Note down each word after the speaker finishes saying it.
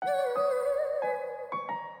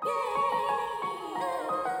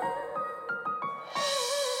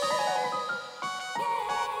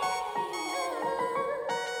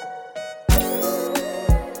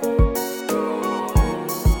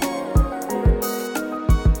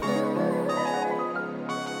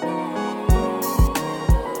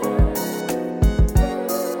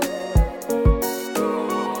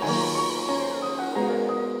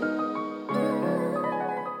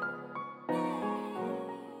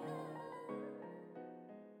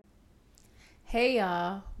Hey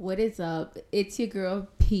y'all, what is up? It's your girl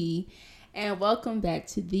P, and welcome back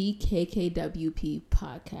to the KKWP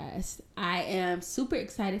podcast. I am super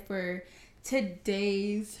excited for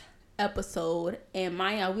today's episode, and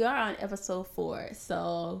Maya, we are on episode 4,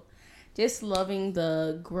 so just loving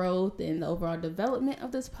the growth and the overall development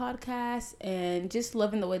of this podcast, and just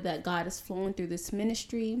loving the way that God is flowing through this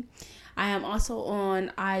ministry. I am also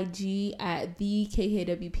on IG at the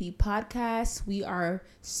KKWP podcast. We are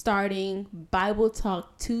starting Bible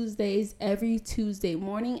Talk Tuesdays every Tuesday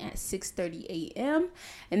morning at 6:30 a.m.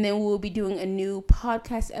 And then we'll be doing a new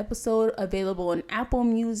podcast episode available on Apple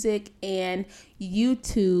Music and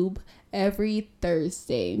YouTube every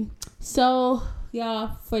Thursday. So,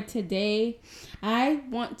 y'all, for today, I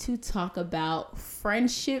want to talk about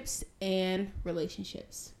friendships and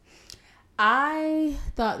relationships. I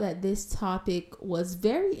thought that this topic was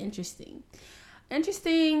very interesting.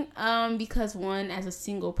 Because one, as a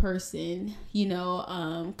single person, kind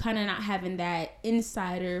of not having that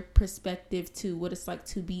insider perspective to what it's like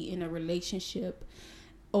to be in a relationship,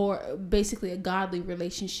 or basically a godly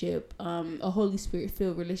relationship, a Holy Spirit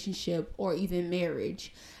filled relationship, or even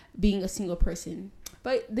marriage, being a single person.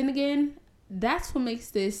 But then again, that's what makes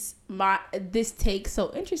this take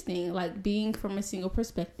so interesting. Like, being from a single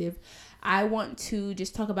perspective, I want to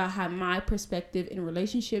just talk about how my perspective in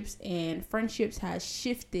relationships and friendships has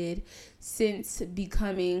shifted since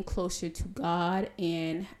becoming closer to God,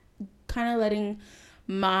 and kind of letting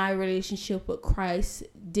my relationship with Christ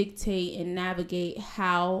dictate and navigate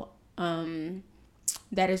how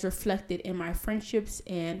that is reflected in my friendships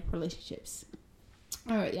and relationships.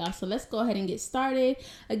 All right, y'all. So let's go ahead and get started.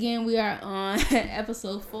 Again, we are on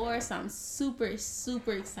episode 4, so I'm super,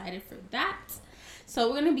 super excited for that. So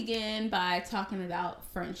we're going to begin by talking about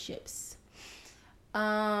friendships.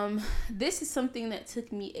 This is something that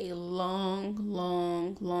took me a long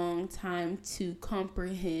time to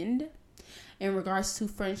comprehend in regards to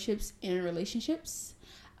friendships and relationships.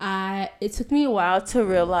 It took me a while to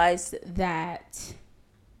realize that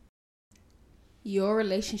your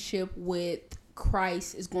relationship with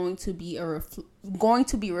Christ is going to be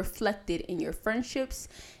reflected in your friendships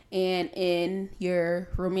and in your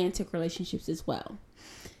romantic relationships as well.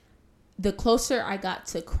 The closer I got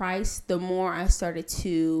to Christ, the more I started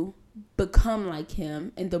to become like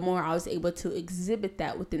him, and the more I was able to exhibit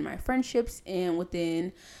that within my friendships and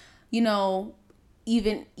within,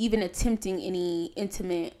 even attempting any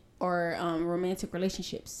intimate or romantic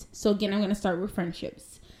relationships. So again, I'm going to start with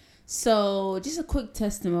friendships. So just a quick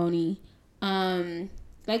testimony. When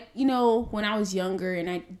I was younger and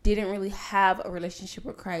I didn't really have a relationship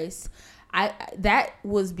with Christ, that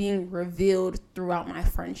was being revealed throughout my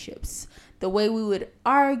friendships. The way we would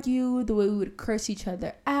argue, the way we would curse each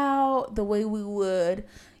other out, the way we would,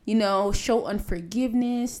 show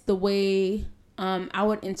unforgiveness, the way I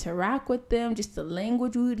would interact with them, just the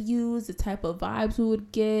language we would use, the type of vibes we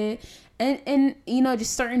would get, and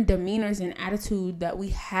just certain demeanors and attitude that we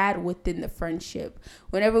had within the friendship.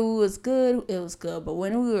 Whenever we was good, it was good, but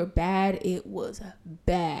when we were bad, it was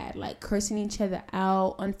bad. Like cursing each other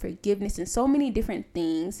out, unforgiveness, and so many different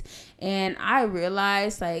things. And I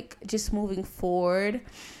realized, like, just moving forward,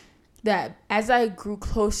 that as I grew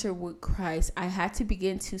closer with Christ, I had to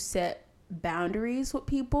begin to set boundaries with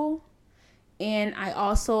people. And I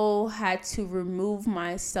also had to remove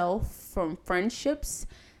myself from friendships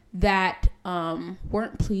that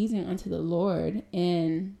weren't pleasing unto the Lord.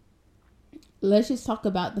 And let's just talk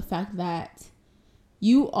about the fact that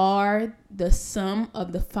you are the sum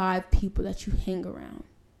of the 5 people that you hang around.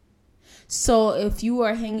 So if you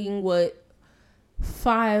are hanging with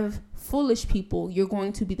 5 foolish people, you're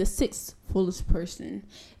going to be the 6th foolish person.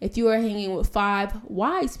 If you are hanging with 5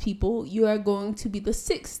 wise people, you are going to be the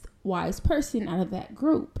 6th wise person out of that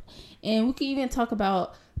group. And we can even talk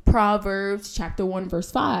about Proverbs chapter 1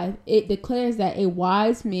 verse 5. It declares that a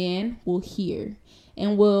wise man will hear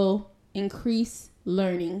and will increase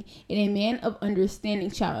learning, and a man of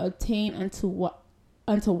understanding shall attain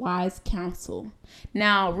unto wise counsel.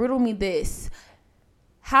 Now riddle me this: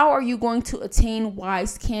 how are you going to attain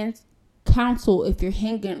wise counsel if you're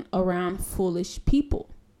hanging around foolish people?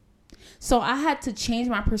 So I had to change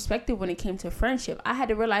my perspective when it came to friendship. I had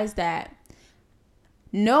to realize that,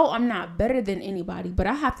 no, I'm not better than anybody, but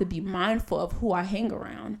I have to be mindful of who I hang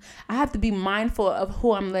around. I have to be mindful of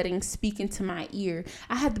who I'm letting speak into my ear.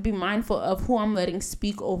 I have to be mindful of who I'm letting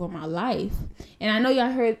speak over my life. And I know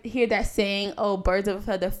y'all hear that saying, oh, birds of a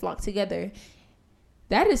feather flock together.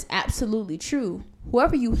 That is absolutely true.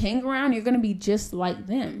 Whoever you hang around, you're going to be just like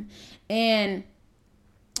them. And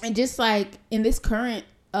just like in this current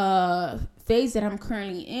phase that I'm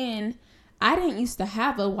currently in, I didn't used to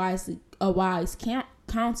have a wise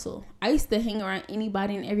counsel. I used to hang around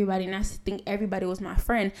anybody and everybody, and I used to think everybody was my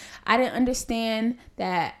friend. I didn't understand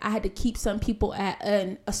that I had to keep some people at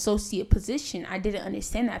an associate position. I didn't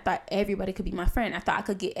understand that. I thought everybody could be my friend. I thought I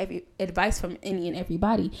could get every advice from any and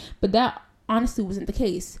everybody. But that honestly wasn't the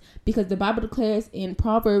case, because the Bible declares in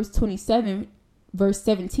Proverbs 27, verse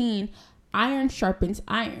 17, iron sharpens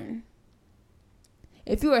iron.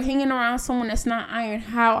 If you are hanging around someone that's not iron,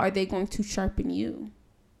 how are they going to sharpen you?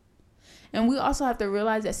 And we also have to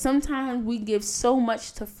realize that sometimes we give so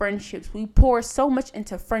much to friendships. We pour so much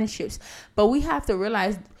into friendships. But we have to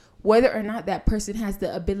realize whether or not that person has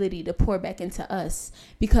the ability to pour back into us.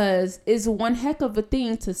 Because it's one heck of a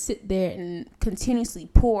thing to sit there and continuously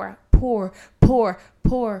pour,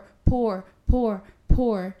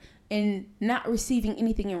 and not receiving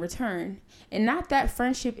anything in return. And not that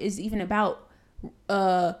friendship is even about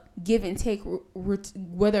give and take,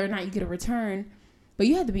 whether or not you get a return. But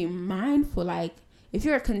you have to be mindful, like, if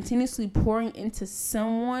you're continuously pouring into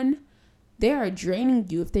someone, they are draining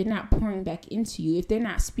you if they're not pouring back into you, if they're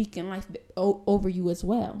not speaking life over you as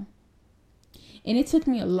well. And it took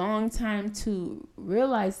me a long time to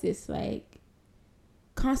realize this, like,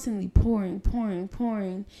 constantly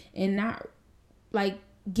pouring, and not, like,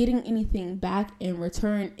 getting anything back in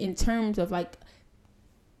return in terms of, like,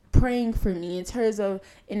 praying for me, in terms of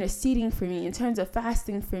interceding for me, in terms of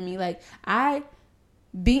fasting for me. Like,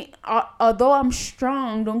 although I'm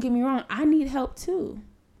strong, don't get me wrong, I need help too.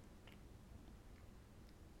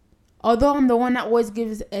 Although I'm the one that always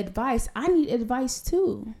gives advice, I need advice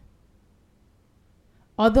too.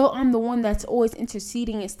 Although I'm the one that's always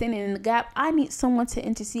interceding and standing in the gap, I need someone to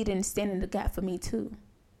intercede and stand in the gap for me too.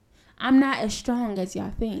 I'm not as strong as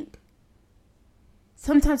y'all think.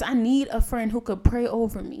 Sometimes I need a friend who could pray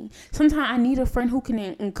over me. Sometimes I need a friend who can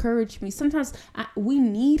encourage me. Sometimes we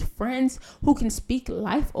need friends who can speak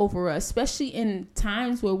life over us, especially in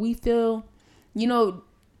times where we feel,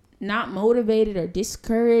 not motivated or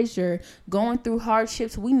discouraged or going through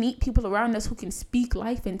hardships. We need people around us who can speak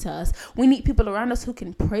life into us. We need people around us who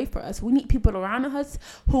can pray for us. We need people around us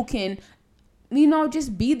who can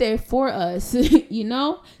just be there for us,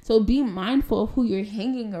 So be mindful of who you're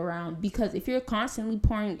hanging around, because if you're constantly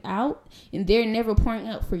pouring out and they're never pouring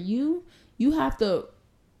out for you, you have to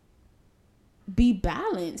be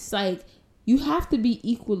balanced. Like, you have to be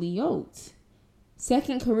equally yoked.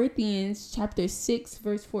 2 Corinthians chapter 6,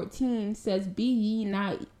 verse 14 says, be ye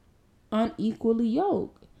not unequally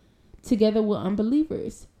yoked together with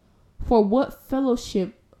unbelievers. For what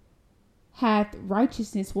fellowship hath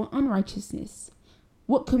righteousness with unrighteousness?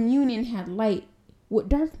 What communion hath light with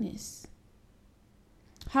darkness?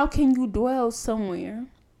 How can you dwell somewhere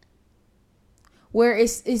where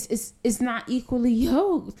it's not equally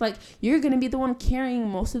yoked? Like, you're going to be the one carrying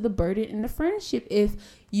most of the burden in the friendship if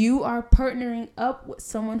you are partnering up with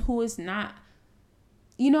someone who is not,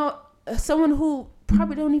 someone who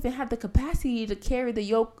probably don't even have the capacity to carry the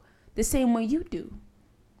yoke the same way you do.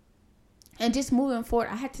 And just moving forward,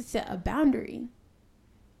 I had to set a boundary.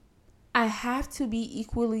 I have to be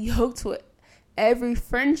equally yoked with every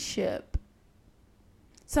friendship.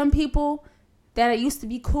 Some people that I used to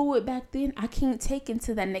be cool with back then, I can't take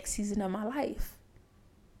into that next season of my life.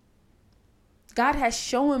 God has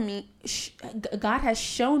shown me, and God has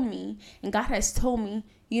told me,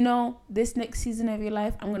 this next season of your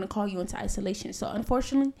life, I'm going to call you into isolation. So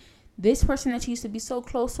unfortunately, this person that you used to be so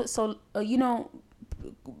close with,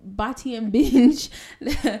 Bati and Binge,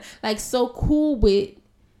 like so cool with,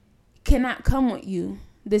 cannot come with you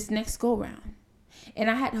this next go round. And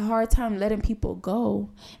I had a hard time letting people go.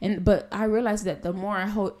 But I realized that the more I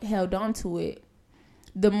held on to it,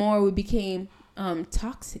 the more we became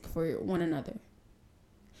toxic for one another.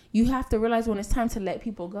 You have to realize when it's time to let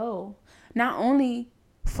people go, not only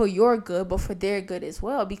for your good, but for their good as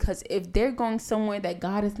well. Because if they're going somewhere that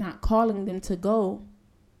God is not calling them to go,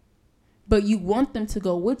 but you want them to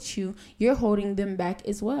go with you, you're holding them back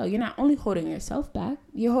as well. You're not only holding yourself back,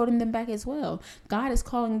 you're holding them back as well. God is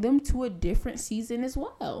calling them to a different season as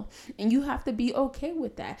well. And you have to be okay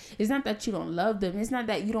with that. It's not that you don't love them. It's not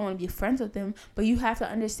that you don't want to be friends with them. But you have to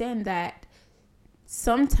understand that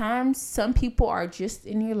sometimes some people are just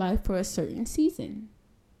in your life for a certain season.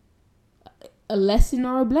 A lesson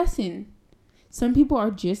or a blessing. Some people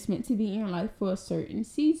are just meant to be in your life for a certain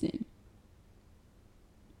season.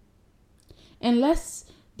 And let's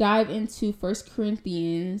dive into 1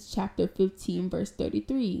 Corinthians chapter 15, verse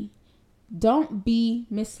 33. Don't be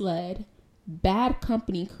misled. Bad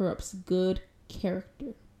company corrupts good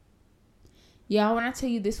character. Yeah, when I tell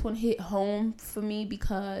you, this one hit home for me,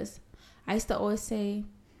 because I used to always say,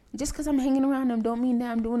 Just because I'm hanging around them don't mean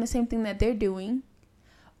that I'm doing the same thing that they're doing.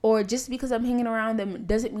 Or just because I'm hanging around them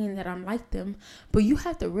doesn't mean that I'm like them. But you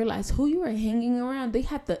have to realize who you are hanging around.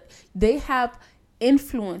 They have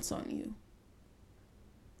influence on you.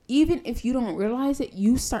 Even if you don't realize it,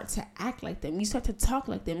 you start to act like them. You start to talk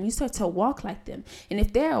like them. You start to walk like them. And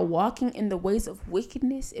if they are walking in the ways of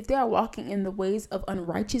wickedness, if they are walking in the ways of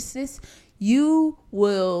unrighteousness, you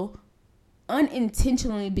will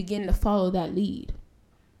unintentionally begin to follow that lead.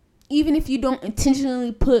 Even if you don't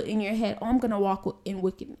intentionally put in your head, oh, I'm going to walk in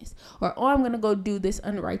wickedness, or oh, I'm going to go do this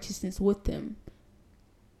unrighteousness with them.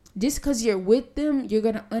 Just because you're with them, you're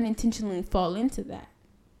going to unintentionally fall into that.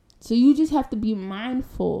 So you just have to be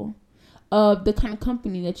mindful of the kind of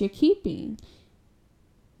company that you're keeping.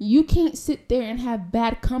 You can't sit there and have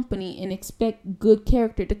bad company and expect good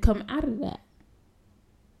character to come out of that.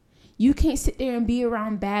 You can't sit there and be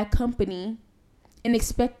around bad company and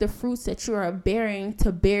expect the fruits that you are bearing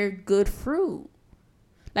to bear good fruit.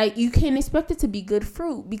 Like, you can't expect it to be good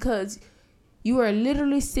fruit because you are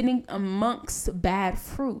literally sitting amongst bad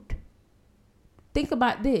fruit. Think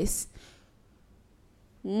about this.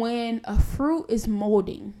 When a fruit is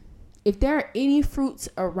molding, if there are any fruits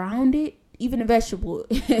around it, even a vegetable,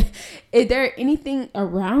 if there are anything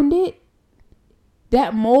around it,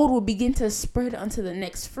 that mold will begin to spread onto the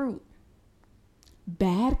next fruit.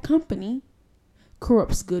 Bad company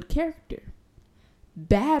corrupts good character.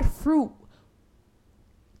 Bad fruit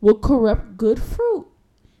will corrupt good fruit.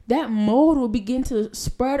 That mold will begin to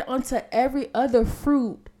spread onto every other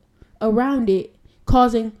fruit around it,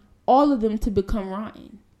 causing all of them to become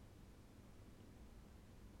rotten.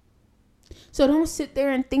 So don't sit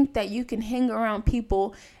there and think that you can hang around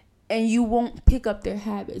people and you won't pick up their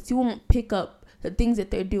habits. You won't pick up the things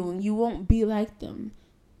that they're doing. You won't be like them.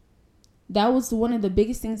 That was one of the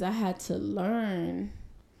biggest things I had to learn.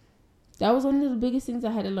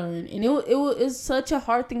 And it was such a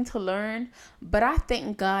hard thing to learn. But I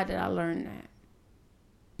thank God that I learned that.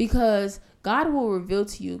 Because God will reveal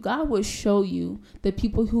to you, God will show you the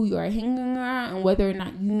people who you are hanging around and whether or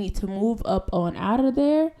not you need to move up on out of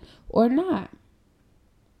there or not.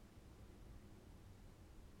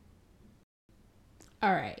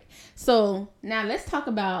 All right. So now let's talk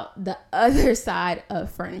about the other side of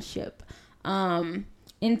friendship.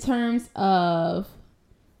 In terms of,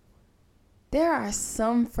 there are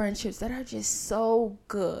some friendships that are just so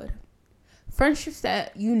good. Friendships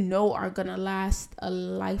that you know are going to last a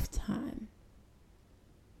lifetime.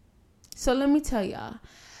 So let me tell y'all,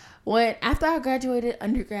 after I graduated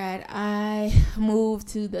undergrad, I moved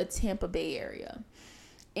to the Tampa Bay area.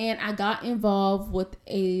 And I got involved with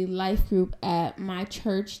a life group at my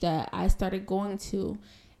church that I started going to.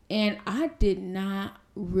 And I did not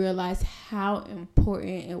realize how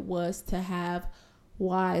important it was to have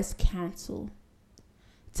wise counsel,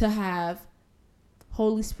 to have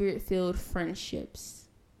Holy Spirit filled friendships.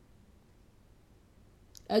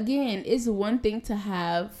 Again, it's one thing to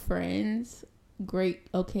have friends. Great.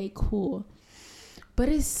 Okay, cool. But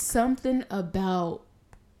it's something about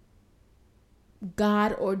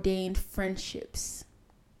God ordained friendships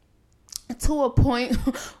to a point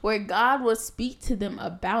where God will speak to them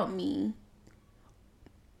about me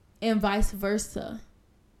and vice versa.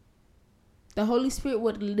 The Holy Spirit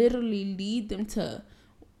would literally lead them to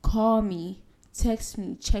call me, text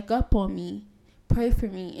me, check up on me, pray for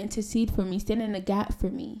me, intercede for me, stand in the gap for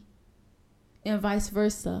me, and vice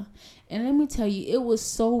versa. And let me tell you, it was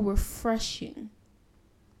so refreshing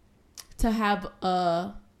to have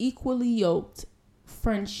a equally yoked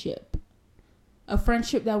friendship, a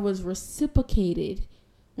friendship that was reciprocated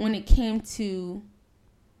when it came to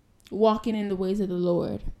walking in the ways of the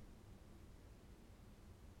Lord.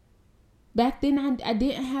 Back then, I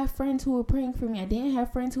didn't have friends who were praying for me. I didn't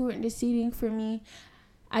have friends who were interceding for me.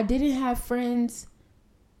 I didn't have friends,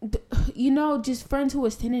 just friends who were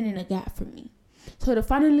standing in a gap for me. So to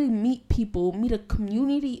finally meet a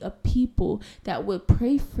community of people that would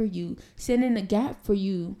pray for you, stand in the gap for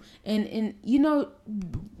you, and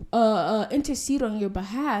intercede on your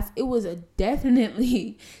behalf, it was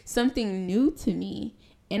definitely something new to me.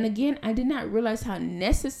 And again, I did not realize how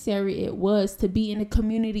necessary it was to be in a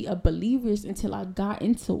community of believers until I got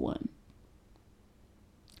into one.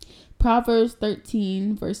 Proverbs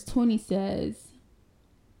 13 verse 20 says,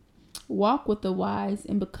 "Walk with the wise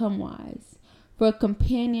and become wise, for a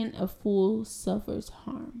companion of fools suffers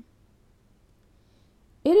harm."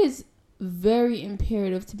 It is very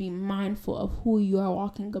imperative to be mindful of who you are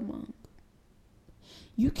walking among.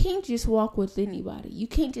 You can't just walk with anybody. You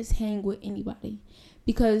can't just hang with anybody.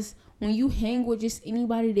 Because when you hang with just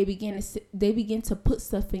anybody, they begin to put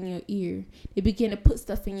stuff in your ear. They begin to put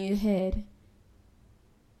stuff in your head.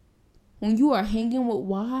 when you are hanging with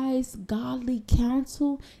wise, godly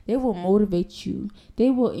counsel, they will motivate you.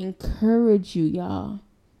 They will encourage you, y'all.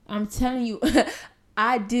 I'm telling you,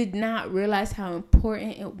 I did not realize how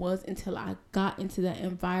important it was until I got into that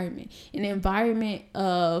environment. An environment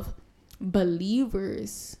of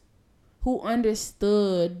believers who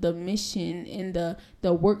understood the mission and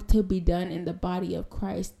the work to be done in the body of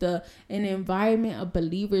Christ. An environment of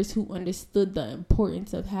believers who understood the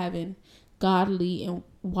importance of having godly and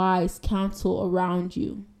wise counsel around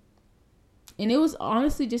you. And it was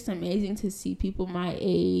honestly just amazing to see people my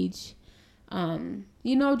age,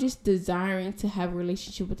 just desiring to have a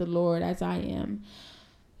relationship with the Lord as I am.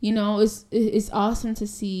 It's awesome to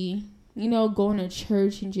see, going to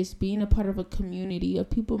church and just being a part of a community of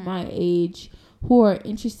people my age who are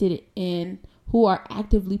interested in, who are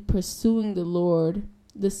actively pursuing the Lord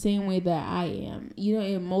the same way that I am.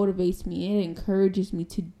 It motivates me. It encourages me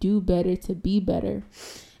to do better, to be better.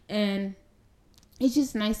 And it's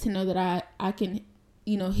just nice to know that I can,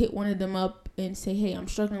 hit one of them up and say, hey, I'm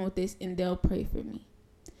struggling with this, and they'll pray for me.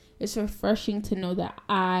 It's refreshing to know that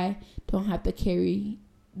I don't have to carry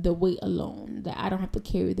the weight alone, that I don't have to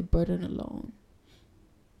carry the burden alone,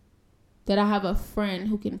 that I have a friend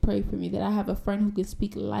who can pray for me, that I have a friend who can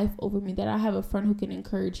speak life over me, that I have a friend who can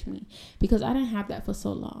encourage me, because I didn't have that for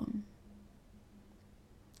so long.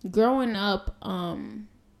 Growing up,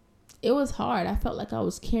 it was hard. I felt like I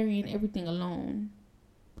was carrying everything alone.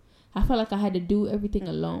 I felt like I had to do everything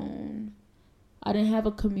alone. I didn't have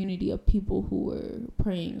a community of people who were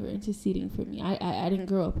praying or interceding for me. I didn't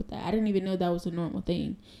grow up with that. I didn't even know that was a normal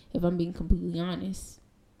thing, if I'm being completely honest.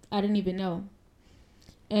 I didn't even know.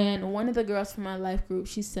 And one of the girls from my life group,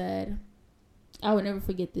 she said, I would never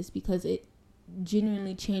forget this because it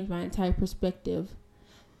genuinely changed my entire perspective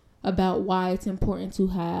about why it's important to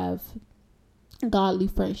have godly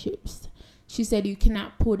friendships. She said, you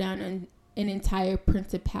cannot pull down an entire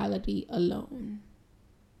principality alone.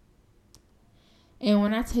 And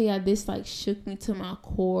when I tell y'all, this shook me to my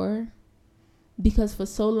core, because for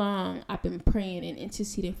so long I've been praying and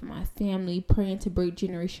interceding for my family, praying to break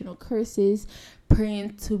generational curses,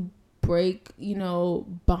 praying to break,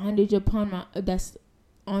 bondage that's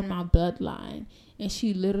on my bloodline. And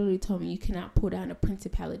she literally told me, you cannot pull down a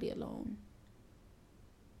principality alone.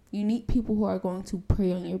 You need people who are going to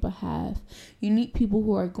pray on your behalf. You need people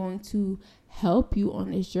who are going to help you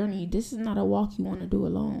on this journey. This is not a walk you want to do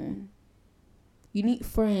alone. You need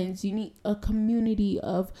friends. You need a community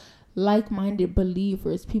of like-minded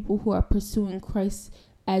believers, people who are pursuing Christ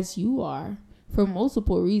as you are, for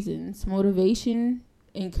multiple reasons: motivation,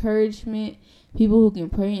 encouragement, people who can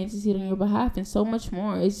pray and intercede on your behalf, and so much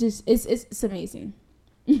more. It's just, it's amazing.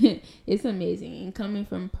 It's amazing, and coming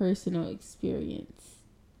from personal experience.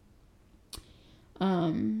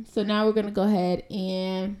 So now we're gonna go ahead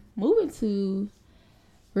and move into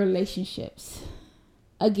relationships.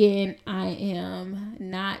 Again, I am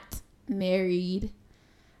not married.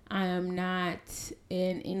 I am not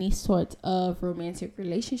in any sort of romantic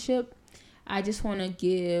relationship. I just want to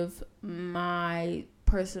give my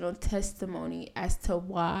personal testimony as to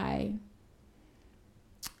why,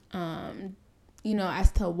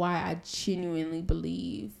 as to why I genuinely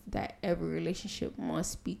believe that every relationship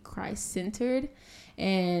must be Christ-centered,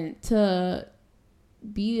 and to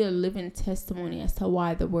be a living testimony as to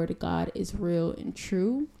why the Word of God is real and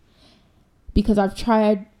true. Because I've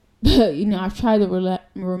tried, I've tried the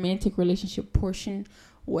romantic relationship portion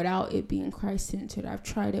without it being Christ-centered. I've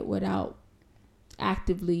tried it without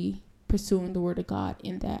actively pursuing the Word of God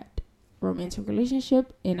in that romantic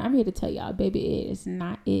relationship. And I'm here to tell y'all, baby, it is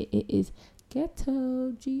not it. It is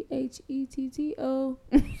ghetto. Ghetto.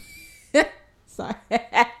 Sorry.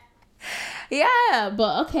 Yeah,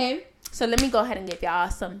 but okay. So let me go ahead and give y'all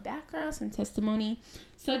some background, some testimony.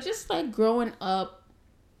 So just growing up,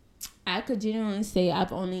 I could genuinely say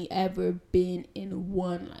I've only ever been in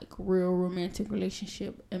one real romantic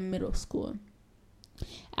relationship in middle school.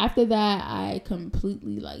 After that, I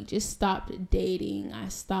completely just stopped dating. I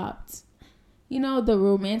stopped, the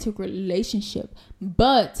romantic relationship.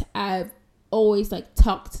 But I've always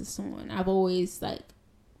talked to someone. I've always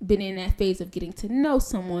been in that phase of getting to know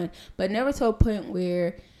someone, but never to a point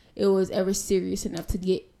where it was ever serious enough to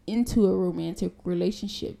get into a romantic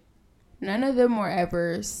relationship. None of them were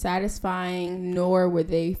ever satisfying, nor were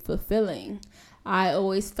they fulfilling. I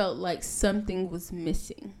always felt like something was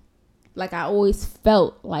missing. I always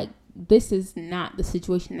felt like this is not the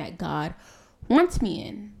situation that God wants me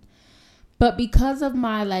in. But because of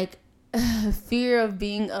my fear of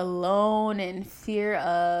being alone and fear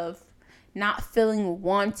of not feeling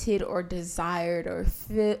wanted or desired, or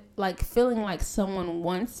feeling like someone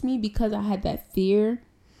wants me, because I had that fear,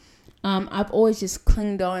 I've always just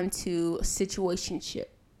clinged on to a situationship.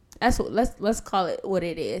 That's what let's call it what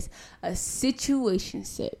it is. A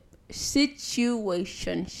situationship.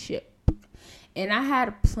 And I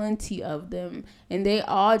had plenty of them, and they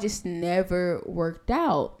all just never worked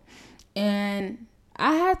out. And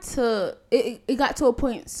I had to, it got to a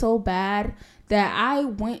point so bad that I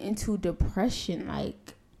went into depression.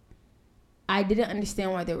 Like, I didn't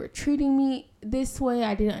understand why they were treating me this way.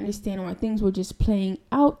 I didn't understand why things were just playing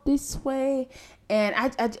out this way. And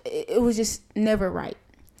it was just never right.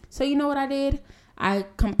 So you know what I did? I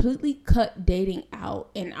completely cut dating out,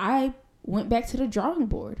 and I went back to the drawing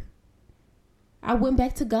board. I went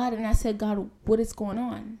back to God and I said, God, what is going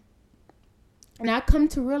on? And I come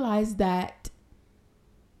to realize that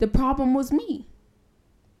the problem was me.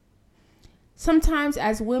 Sometimes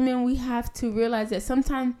as women, we have to realize that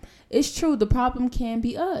sometimes it's true. The problem can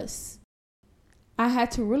be us. I had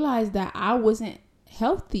to realize that I wasn't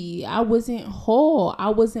healthy. I wasn't whole. I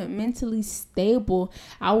wasn't mentally stable.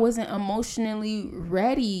 I wasn't emotionally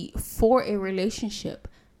ready for a relationship.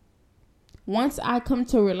 Once I come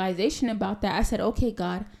to a realization about that, I said, okay,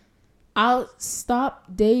 God, I'll stop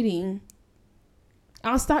dating.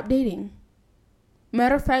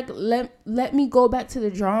 Matter of fact, let me go back to the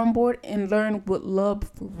drawing board and learn what love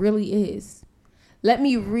really is. Let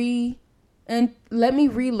me relearn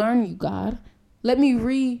you, God. Let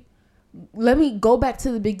me go back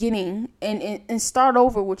to the beginning and start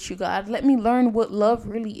over with you, God. Let me learn what love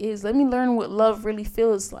really is. Let me learn what love really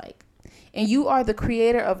feels like. And you are the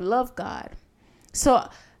creator of love, God. So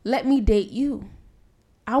let me date you.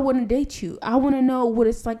 I want to date you. I want to know what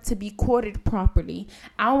it's like to be courted properly.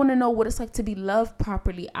 I want to know what it's like to be loved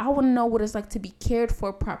properly. I want to know what it's like to be cared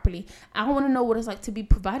for properly. I want to know what it's like to be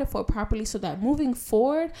provided for properly, so that moving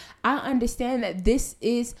forward, I understand that this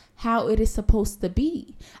is how it is supposed to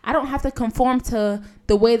be. I don't have to conform to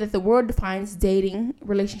the way that the world defines dating,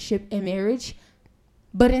 relationship, and marriage.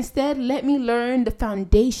 But instead, let me learn the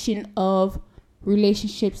foundation of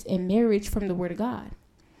relationships and marriage from the Word of God.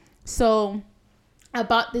 So I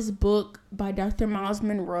bought this book by Dr. Miles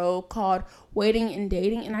Monroe called Waiting and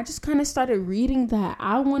Dating. And I just kind of started reading that.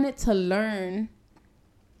 I wanted to learn,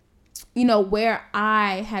 where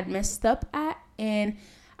I had messed up at. And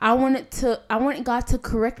I wanted God to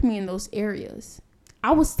correct me in those areas.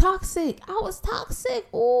 I was toxic.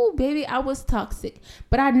 Oh, baby, I was toxic.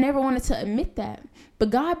 But I never wanted to admit that. But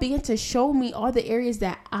God began to show me all the areas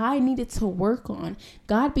that I needed to work on.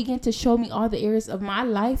 God began to show me all the areas of my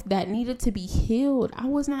life that needed to be healed. I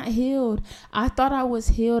was not healed. I thought I was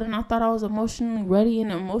healed, and I thought I was emotionally ready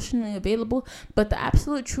and emotionally available. But the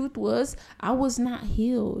absolute truth was I was not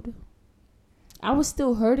healed. I was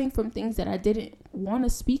still hurting from things that I didn't want to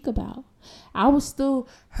speak about. I was still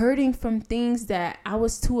hurting from things that I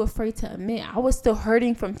was too afraid to admit. I was still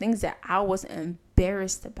hurting from things that I was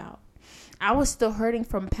embarrassed about. I was still hurting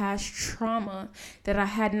from past trauma that I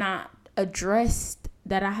had not addressed,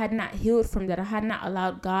 that I had not healed from, that I had not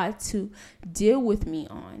allowed God to deal with me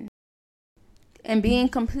on. And being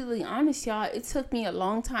completely honest, y'all, it took me a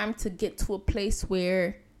long time to get to a place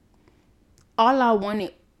where all I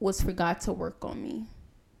wanted was for God to work on me.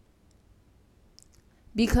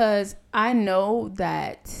 Because I know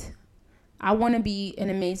that I want to be an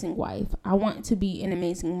amazing wife. I want to be an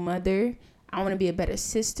amazing mother. I want to be a better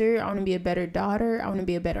sister. I want to be a better daughter. I want to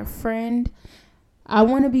be a better friend. I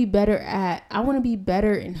want to be better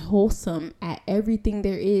and wholesome at everything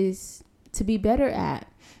there is to be better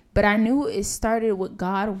at. But I knew it started with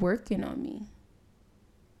God working on me.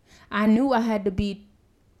 I knew I had to be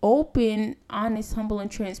open, honest, humble,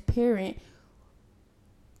 and transparent,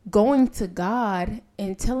 going to God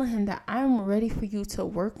and telling him that I'm ready for you to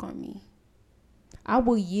work on me. I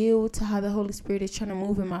will yield to how the Holy Spirit is trying to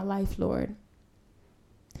move in my life, Lord.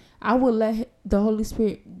 I will let the Holy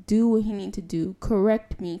Spirit do what he needs to do.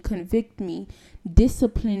 Correct me, convict me,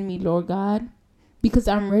 discipline me, Lord God, because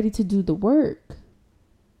I'm ready to do the work.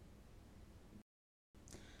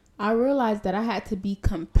 I realized that I had to be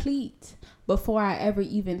complete before I ever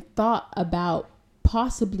even thought about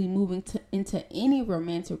possibly moving into any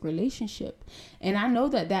romantic relationship. And I know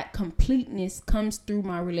that completeness comes through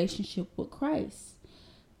my relationship with Christ.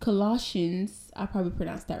 Colossians, I probably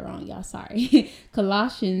pronounced that wrong, y'all, sorry.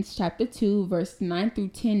 Colossians chapter 2, verse 9 through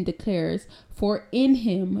 10 declares, "For in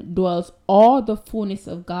him dwells all the fullness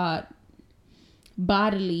of God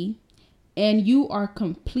bodily, and you are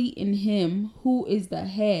complete in him who is the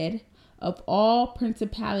head of all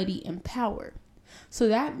principality and power." So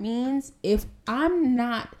that means if I'm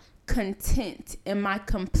not content in my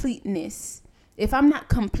completeness, if I'm not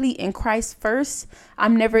complete in Christ first,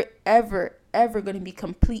 I'm never, ever, ever going to be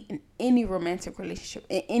complete in any romantic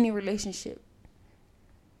relationship.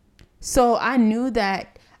 So I knew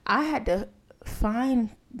that I had to find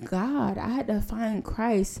God. I had to find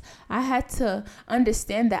Christ. I had to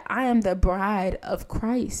understand that I am the bride of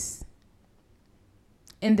Christ.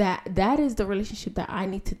 And that is the relationship that I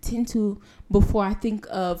need to tend to before I think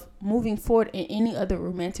of moving forward in any other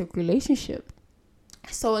romantic relationship.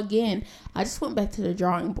 So again, I just went back to the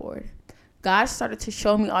drawing board. God started to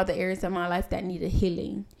show me all the areas of my life that needed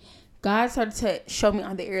healing. God started to show me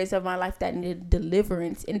all the areas of my life that needed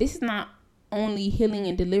deliverance. And this is not only healing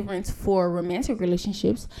and deliverance for romantic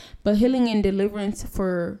relationships, but healing and deliverance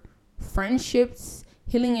for friendships,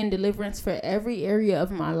 healing and deliverance for every area of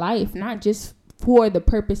my life, not just for the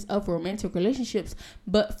purpose of romantic relationships,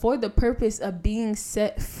 but for the purpose of being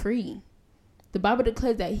set free. The Bible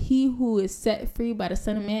declares that he who is set free by the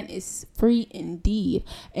Son of Man is free indeed.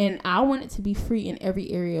 And I want it to be free in every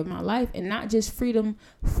area of my life, and not just freedom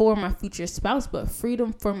for my future spouse, but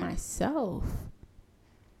freedom for myself.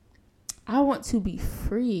 I want to be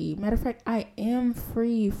free. Matter of fact, I am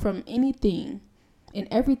free from anything and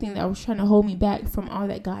everything that was trying to hold me back from all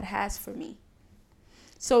that God has for me.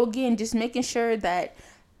 So again, just making sure that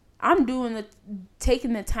I'm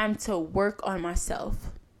taking the time to work on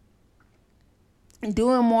myself.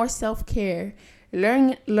 Doing more self-care,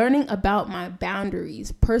 learning about my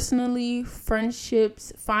boundaries, personally,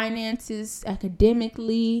 friendships, finances,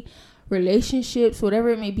 academically, relationships, whatever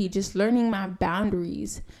it may be, just learning my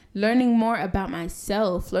boundaries, learning more about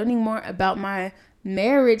myself, learning more about my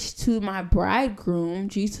marriage to my bridegroom,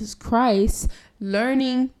 Jesus Christ,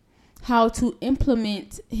 learning how to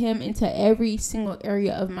implement him into every single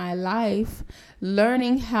area of my life,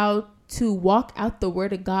 learning how to walk out the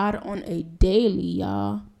word of God on a daily,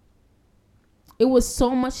 y'all. It was so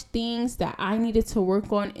much things that I needed to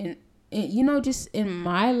work on just in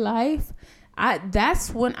my life.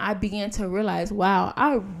 That's when I began to realize, wow,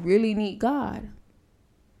 I really need God.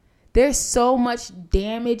 There's so much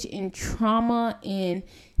damage and trauma and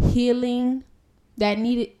healing that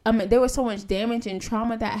there was so much damage and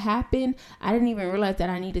trauma that happened. I didn't even realize that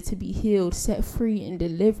I needed to be healed, set free, and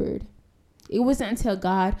delivered. It wasn't until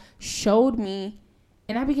God showed me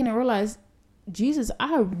and I began to realize, Jesus,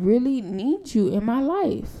 I really need you in my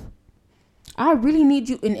life. I really need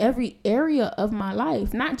you in every area of my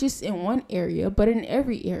life, not just in one area, but in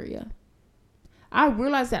every area. I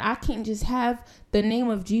realized that I can't just have the name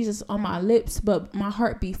of Jesus on my lips, but my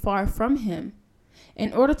heart be far from him.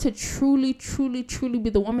 In order to truly, truly, truly be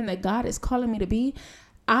the woman that God is calling me to be,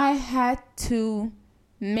 I had to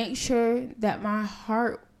make sure that my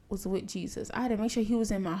heart was with Jesus. I had to make sure he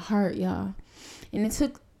was in my heart, y'all. And it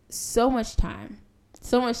took so much time.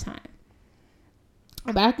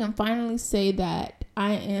 But I can finally say that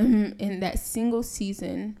I am in that single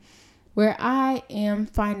season where I am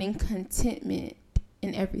finding contentment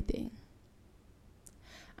in everything.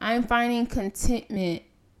 I'm finding contentment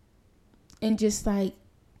in just like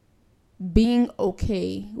being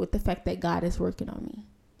okay with the fact that God is working on me.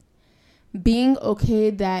 Being okay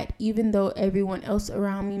that even though everyone else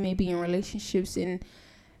around me may be in relationships, and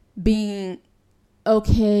being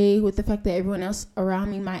okay with the fact that everyone else around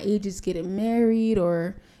me my age is getting married,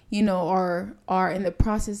 or are in the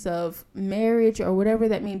process of marriage, or whatever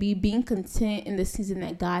that may be, being content in the season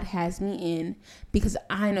that God has me in, because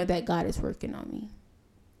I know that God is working on me.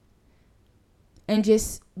 And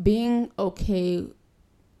just being okay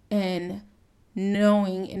and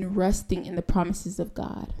knowing and resting in the promises of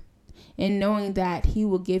God, and knowing that he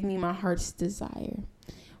will give me my heart's desire,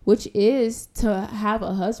 which is to have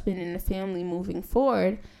a husband and a family moving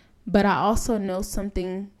forward. But I also know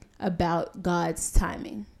something about God's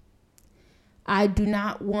timing. I do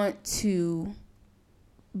not want to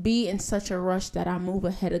be in such a rush that I move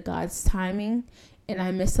ahead of God's timing and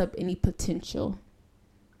I mess up any potential.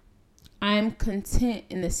 I'm content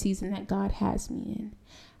in the season that God has me in.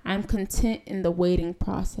 I'm content in the waiting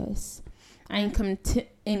process. I am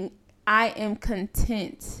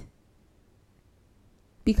content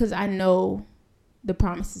because I know the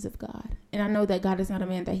promises of God. And I know that God is not a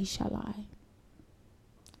man that he shall lie.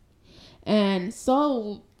 And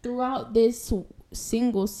so throughout this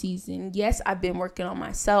single season, yes, I've been working on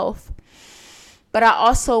myself, but I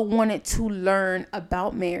also wanted to learn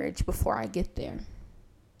about marriage before I get there.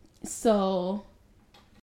 So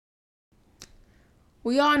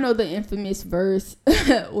we all know the infamous verse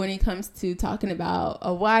when it comes to talking about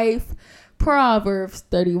a wife, Proverbs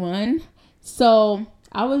 31. So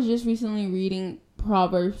I was just recently reading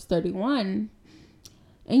Proverbs 31.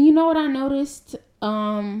 And you know what I noticed?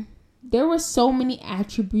 there were so many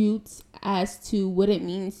attributes as to what it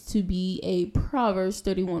means to be a Proverbs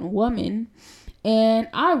 31 woman. And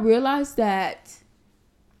I realized that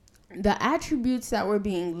the attributes that were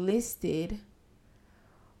being listed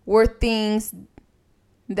were things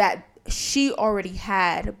that she already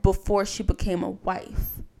had before she became a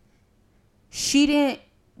wife. She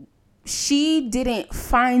didn't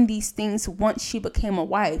find these things once she became a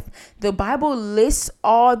wife. The Bible lists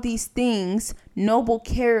all these things: noble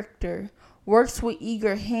character, works with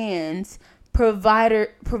eager hands,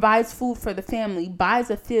 provides food for the family, buys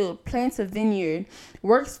a field, plants a vineyard,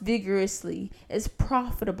 works vigorously, is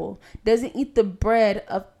profitable, doesn't eat the bread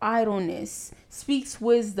of idleness, speaks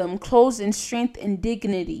wisdom, clothes in strength and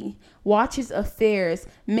dignity, watches affairs,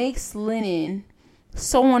 makes linen,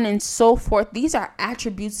 so on and so forth. These are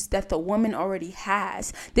attributes that the woman already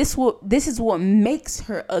has. This is what makes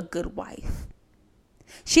her a good wife.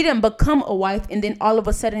 She didn't become a wife and then all of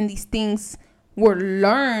a sudden these things were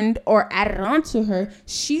learned or added on to her.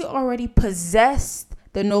 She already possessed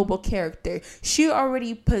the noble character. She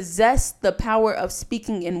already possessed the power of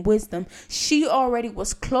speaking in wisdom. She already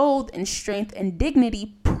was clothed in strength and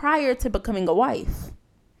dignity prior to becoming a wife.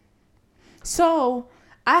 So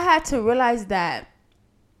I had to realize that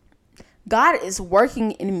God is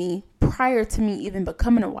working in me prior to me even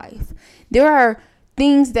becoming a wife. There are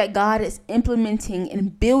things that God is implementing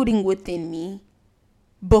and building within me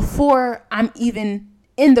before I'm even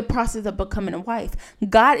in the process of becoming a wife.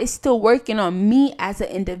 God is still working on me as an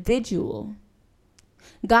individual.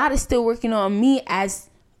 God is still working on me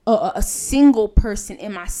as a single person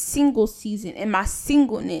in my single season, in my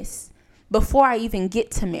singleness, before I even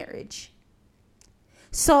get to marriage.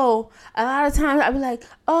 So a lot of times I'll be like,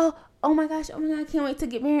 oh my gosh, I can't wait to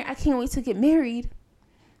get married. I can't wait to get married.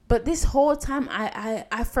 But this whole time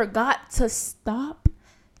I forgot to stop,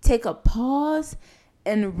 take a pause,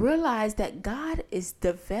 and realize that God is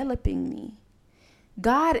developing me.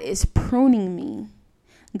 God is pruning me.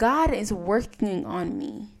 God is working on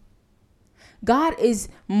me. God is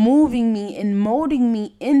moving me and molding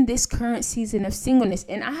me in this current season of singleness.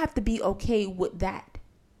 And I have to be okay with that.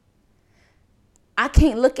 I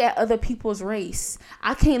can't look at other people's race.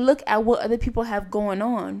 I can't look at what other people have going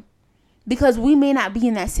on because we may not be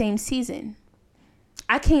in that same season.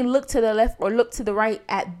 I can't look to the left or look to the right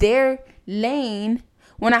at their lane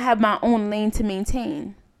when I have my own lane to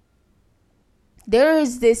maintain. There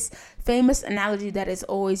is this famous analogy that is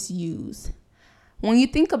always used. When you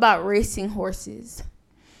think about racing horses,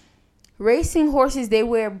 they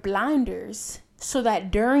wear blinders so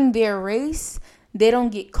that during their race, they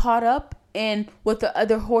don't get caught up in what the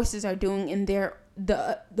other horses are doing in the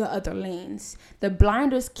other lanes. The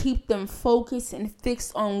blinders keep them focused and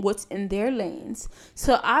fixed on what's in their lanes.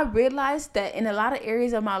 So I realized that in a lot of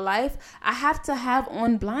areas of my life, I have to have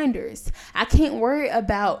on blinders. I can't worry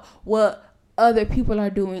about what other people are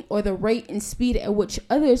doing or the rate and speed at which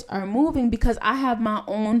others are moving because I have my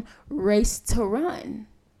own race to run.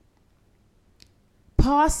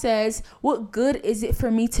 Paul says, what good is it for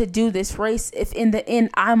me to do this race if in the end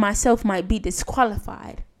I myself might be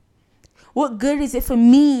disqualified? What good is it for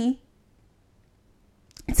me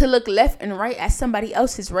to look left and right at somebody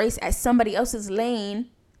else's race, at somebody else's lane,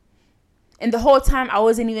 and the whole time I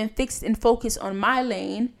wasn't even fixed and focused on my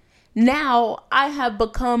lane? Now I have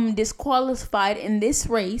become disqualified in this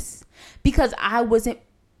race because I wasn't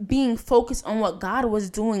being focused on what God was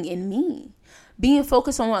doing in me, being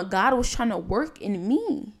focused on what God was trying to work in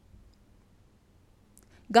me.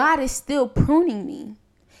 God is still pruning me,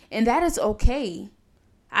 and that is okay.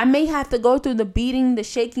 I may have to go through the beating, the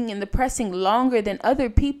shaking, and the pressing longer than other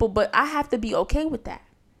people, but I have to be okay with that.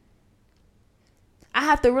 I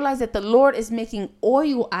have to realize that the Lord is making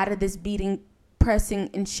oil out of this beating, pressing,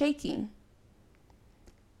 and shaking.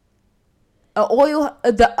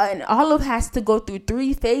 An olive has to go through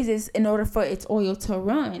 3 phases in order for its oil to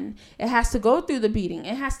run. It has to go through the beating.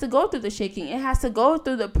 It has to go through the shaking. It has to go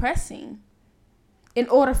through the pressing in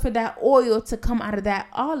order for that oil to come out of that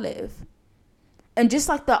olive. And just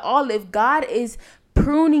like the olive, God is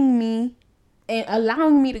pruning me and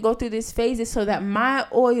allowing me to go through these phases so that my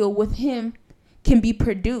oil with him can be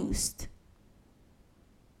produced.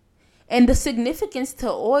 And the significance to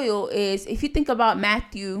oil is, if you think about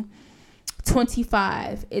Matthew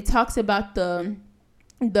 25, it talks about the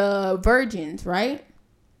virgins, right?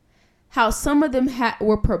 How some of them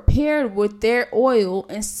were prepared with their oil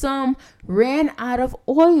and some ran out of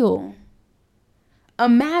oil.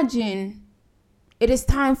 Imagine it is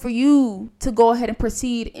time for you to go ahead and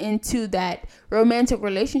proceed into that romantic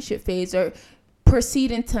relationship phase, or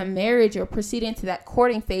proceed into marriage, or proceed into that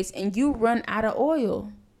courting phase, and you run out of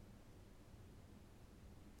oil.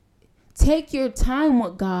 Take your time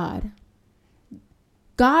with God.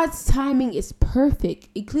 God's timing is perfect.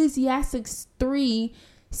 Ecclesiastes 3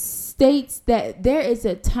 states that there is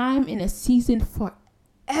a time and a season for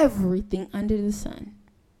everything under the sun.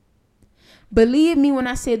 Believe me when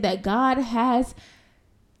I say that God has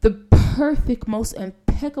the perfect, most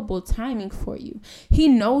impeccable timing for you. He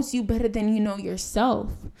knows you better than you know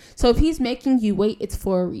yourself. So if he's making you wait, it's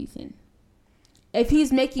for a reason. If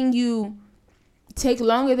he's making you take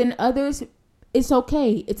longer than others, it's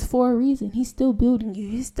okay. It's for a reason. He's still building you.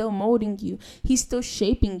 He's still molding you. He's still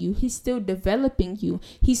shaping you. He's still developing you.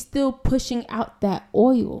 He's still pushing out that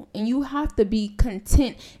oil. And you have to be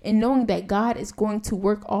content in knowing that God is going to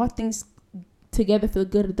work all things together for the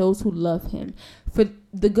good of those who love him, for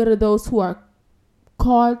the good of those who are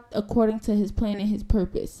called according to his plan and his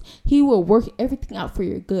purpose. He will work everything out for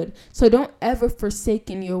your good. So don't ever forsake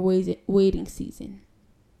in your waiting season.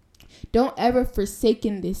 Don't ever forsake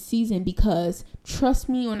in this season, because trust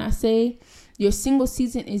me when I say your single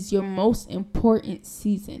season is your most important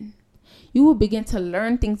season. You will begin to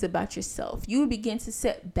learn things about yourself. You will begin to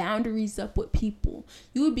set boundaries up with people.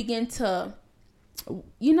 You will begin to,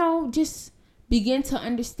 just begin to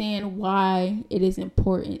understand why it is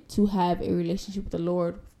important to have a relationship with the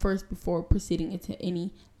Lord first before proceeding into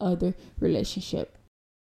any other relationship.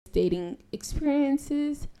 Dating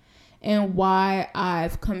experiences and why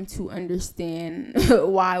I've come to understand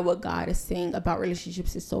why what God is saying about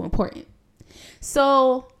relationships is so important.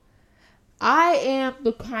 So I am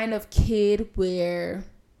the kind of kid where,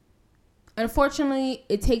 unfortunately,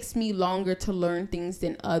 it takes me longer to learn things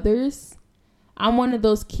than others. I'm one of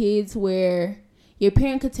those kids where your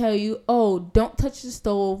parent could tell you, oh, don't touch the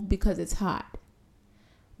stove because it's hot.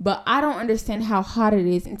 But I don't understand how hot it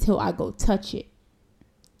is until I go touch it.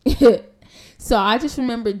 So I just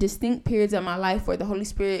remember distinct periods of my life where the Holy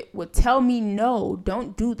Spirit would tell me, no,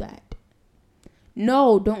 don't do that.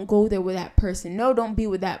 No, don't go there with that person. No, don't be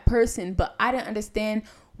with that person. But I didn't understand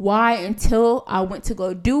why until I went to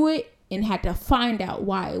go do it and had to find out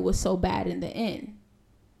why it was so bad in the end.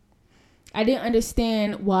 I didn't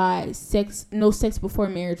understand why no sex before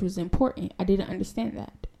marriage was important. I didn't understand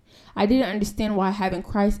that. I didn't understand why having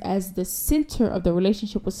Christ as the center of the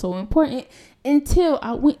relationship was so important until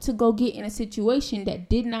I went to go get in a situation that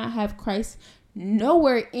did not have Christ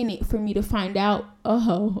nowhere in it for me to find out,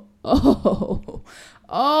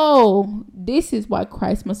 this is why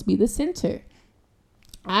Christ must be the center.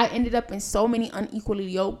 I ended up in so many unequally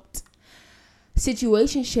yoked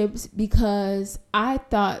situationships because I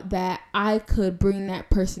thought that I could bring that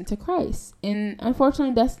person to Christ. And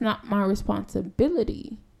unfortunately, that's not my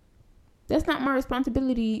responsibility. That's not my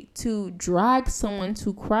responsibility to drag someone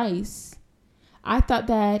to Christ. I thought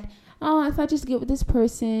that, if I just get with this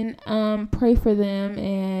person, pray for them,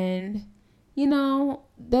 and,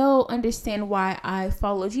 they'll understand why I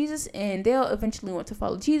follow Jesus, and they'll eventually want to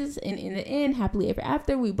follow Jesus. And in the end, happily ever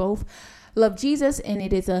after, we both love Jesus, and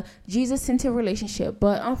it is a Jesus-centered relationship.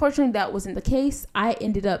 But unfortunately, that wasn't the case. I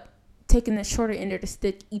ended up taking the shorter end of the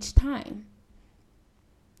stick each time.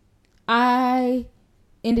 I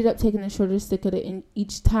ended up taking the shorter stick of it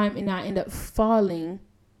each time, and I ended up falling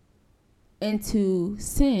into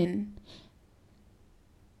sin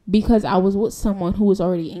because I was with someone who was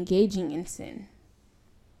already engaging in sin.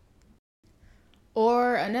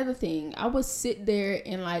 Or another thing, I would sit there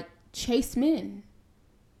and chase men.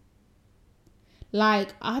 I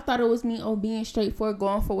thought it was me being straightforward,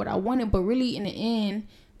 going for what I wanted, but really in the end,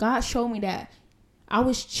 God showed me that I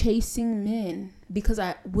was chasing men because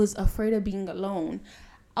I was afraid of being alone.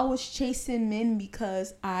 I was chasing men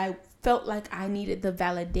because I felt like I needed the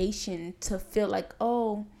validation to feel like,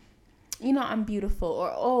 I'm beautiful,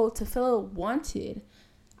 or to feel wanted.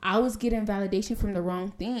 I was getting validation from the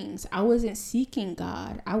wrong things. I wasn't seeking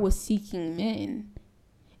God. I was seeking men.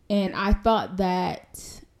 And I thought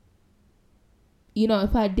that,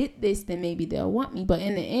 if I did this, then maybe they'll want me. But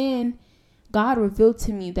in the end, God revealed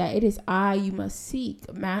to me that it is I you must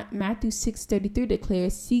seek. Matthew 6:33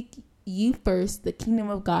 declares, seek ye first the kingdom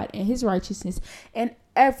of God and his righteousness, and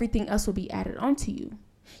everything else will be added onto you.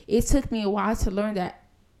 It took me a while to learn that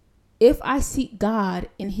if I seek God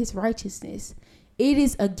and his righteousness, it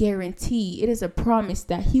is a guarantee. It is a promise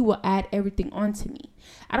that he will add everything onto me.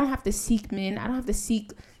 I don't have to seek men. I don't have to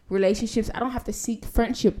seek relationships. I don't have to seek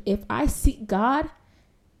friendship. If I seek God,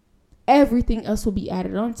 everything else will be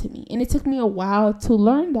added onto me. And it took me a while to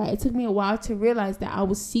learn that. It took me a while to realize that I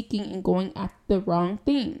was seeking and going after the wrong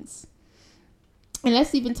things. And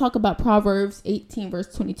let's even talk about Proverbs 18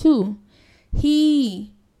 verse 22.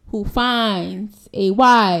 He who finds a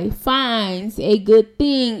wife finds a good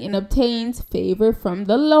thing and obtains favor from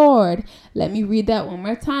the Lord. Let me read that one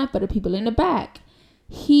more time for the people in the back.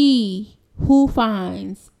 He who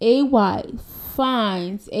finds a wife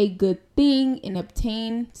finds a good thing and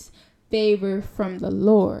obtains favor from the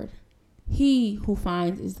Lord. He who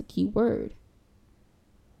finds is the key word.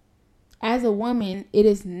 As a woman, it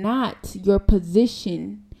is not your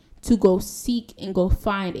position to go seek and go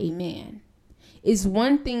find a man. It's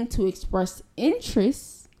one thing to express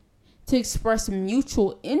interest, to express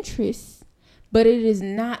mutual interest, but it is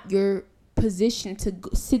not your position to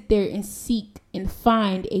sit there and seek and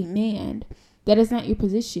find a man. That is not your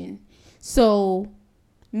position. So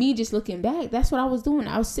me just looking back, that's what I was doing.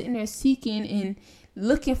 I was sitting there seeking and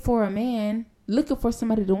looking for a man, looking for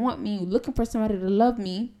somebody to want me, looking for somebody to love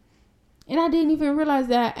me. And I didn't even realize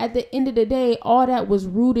that at the end of the day, all that was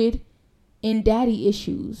rooted in daddy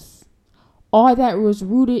issues. All that was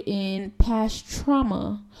rooted in past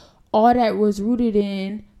trauma. All that was rooted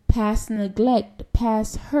in past neglect,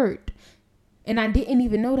 past hurt. And I didn't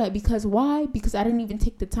even know that because why? Because I didn't even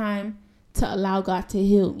take the time to allow God to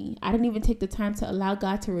heal me. I didn't even take the time to allow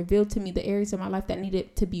God to reveal to me the areas of my life that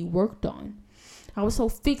needed to be worked on. I was so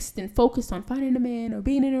fixed and focused on finding a man or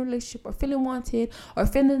being in a relationship or feeling wanted or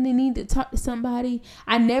feeling the need to talk to somebody.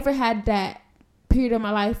 I never had that period of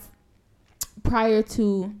my life prior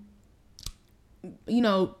to,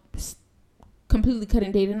 completely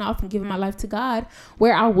cutting dating off and giving my life to God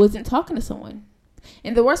where I wasn't talking to someone.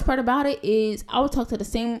 And the worst part about it is I would talk to the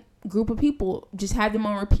same group of people, just have them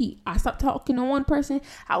on repeat. I stopped talking to one person,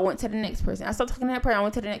 I went to the next person. I stopped talking to that person, I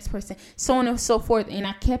went to the next person, so on and so forth. And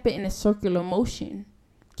I kept it in a circular motion,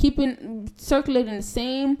 circulating the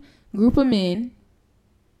same group of men.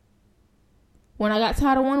 When I got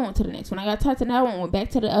tired of one, I went to the next. When I got tired of that one, I went back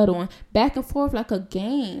to the other one, back and forth like a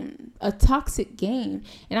game, a toxic game.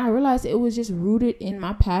 And I realized it was just rooted in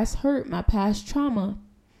my past hurt, my past trauma,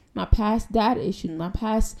 my past dad issues, my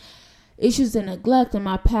past issues of neglect, and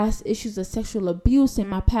my past issues of sexual abuse, and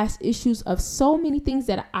my past issues of so many things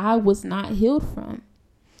that I was not healed from.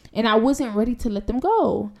 And I wasn't ready to let them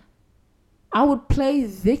go. I would play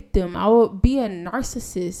victim. I would be a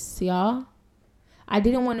narcissist, y'all. I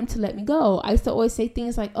didn't want them to let me go. I used to always say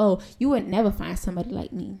things like, oh, you would never find somebody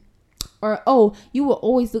like me. Or, oh, you will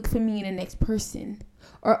always look for me in the next person.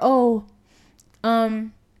 Or, oh,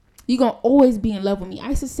 you're going to always be in love with me. I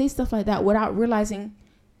used to say stuff like that without realizing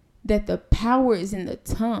that the power is in the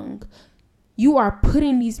tongue. You are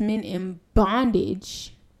putting these men in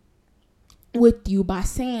bondage with you by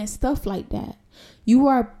saying stuff like that. You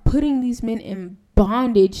are putting these men in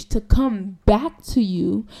bondage to come back to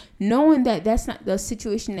you, knowing that that's not the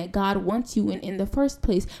situation that God wants you in the first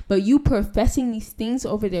place, but you professing these things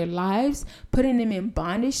over their lives, putting them in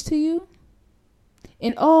bondage to you.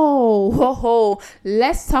 And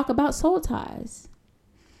let's talk about soul ties.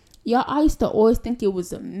 Y'all, I used to always think it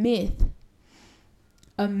was a myth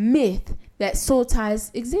that soul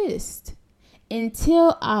ties exist,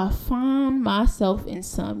 until I found myself in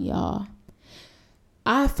some, y'all.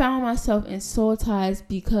 I found myself in soul ties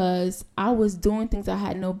because I was doing things I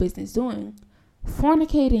had no business doing.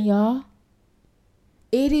 Fornicating, y'all.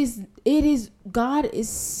 It is, God is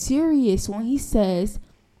serious when he says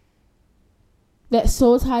that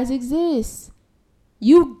soul ties exist.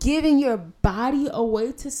 You giving your body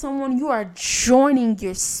away to someone, you are joining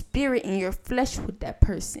your spirit and your flesh with that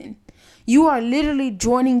person. You are literally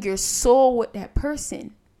joining your soul with that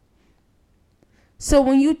person. So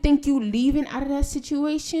when you think you leaving out of that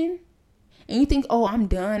situation and you think, oh, I'm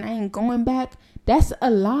done, I ain't going back, that's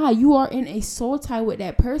a lie. You are in a soul tie with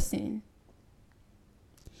that person.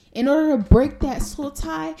 In order to break that soul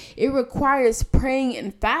tie, it requires praying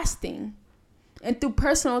and fasting. And through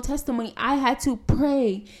personal testimony, I had to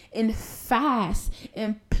pray and fast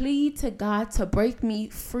and plead to God to break me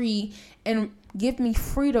free and give me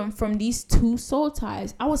freedom from these two soul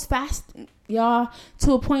ties. I was fasting, y'all,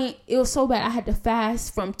 to a point it was so bad I had to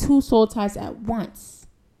fast from two soul ties at once.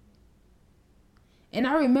 And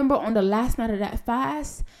I remember on the last night of that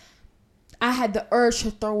fast, I had the urge to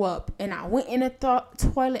throw up, and I went in the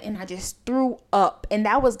toilet and I just threw up. And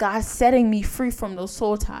that was God setting me free from those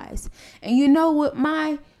soul ties. And you know what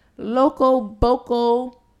my loco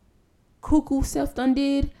boco cuckoo self done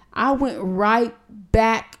did? I went right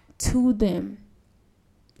back to them,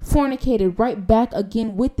 fornicated right back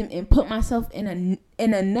again with them, and put myself in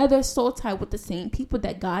another soul tie with the same people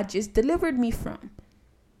that God just delivered me from.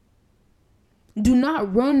 Do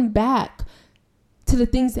not run back to the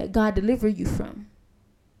things that God delivered you from.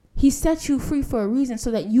 He set you free for a reason,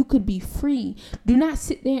 so that you could be free. Do not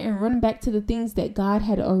sit there and run back to the things that God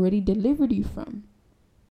had already delivered you from.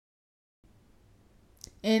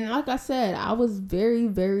 And like I said, I was very,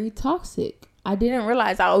 very toxic. I didn't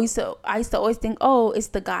realize. I used to always think, oh, it's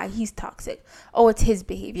the guy, he's toxic. Oh, it's his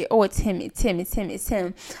behavior. Oh, it's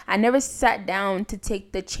him. I never sat down to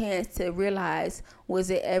take the chance to realize,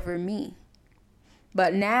 was it ever me?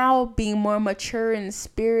 But now, being more mature in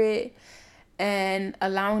spirit and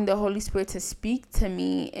allowing the Holy Spirit to speak to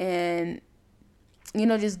me, and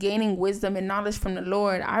just gaining wisdom and knowledge from the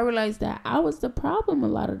Lord, I realized that I was the problem a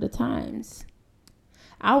lot of the times.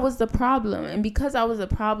 I was the problem. And because I was a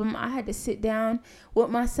problem, I had to sit down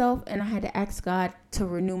with myself and I had to ask God to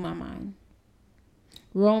renew my mind.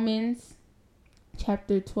 Romans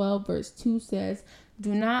chapter 12 verse 2 says,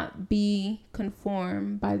 "Do not be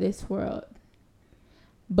conformed by this world,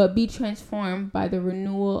 but be transformed by the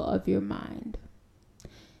renewal of your mind."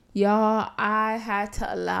 Y'all, I had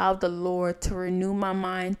to allow the Lord to renew my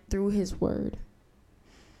mind through his word.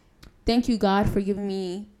 Thank you, God, for giving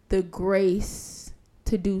me the grace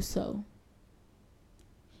to do so.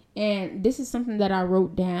 And this is something that I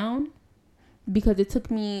wrote down because it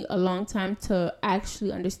took me a long time to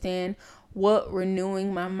actually understand what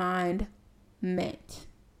renewing my mind meant.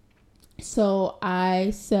 So I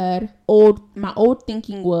said, my old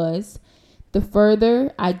thinking was, the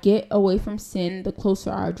further I get away from sin, the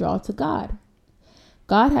closer I draw to God.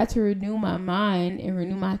 God had to renew my mind and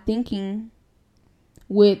renew my thinking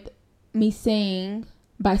with me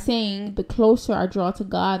by saying, the closer I draw to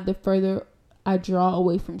God, the further I draw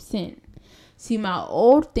away from sin. See, my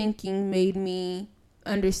old thinking made me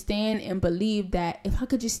understand and believe that if I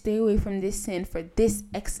could just stay away from this sin for this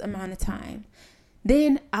X amount of time,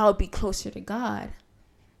 then I'll be closer to God.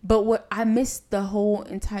 But what I missed the whole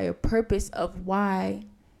entire purpose of why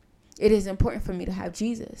it is important for me to have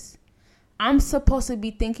Jesus. I'm supposed to be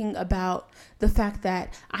thinking about the fact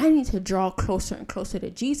that I need to draw closer and closer to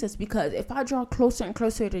Jesus, because if I draw closer and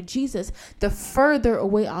closer to Jesus, the further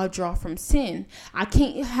away I'll draw from sin. I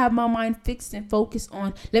can't have my mind fixed and focused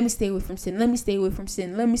on, let me stay away from sin, let me stay away from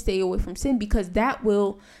sin, let me stay away from sin, because that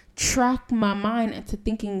will track my mind into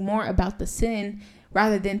thinking more about the sin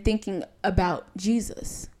rather than thinking about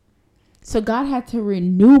Jesus. So God had to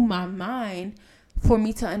renew my mind for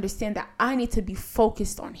me to understand that I need to be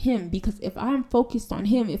focused on him, because if I'm focused on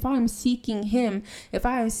him, if I'm seeking him, if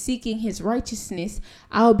I am seeking his righteousness,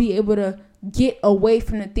 I'll be able to get away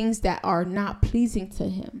from the things that are not pleasing to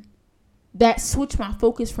him. That switch my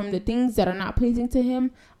focus from the things that are not pleasing to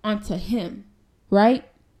him onto him, right?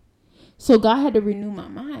 So God had to renew my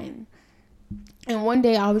mind. And one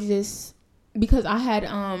day I was just, because I had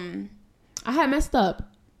messed up,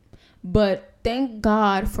 but thank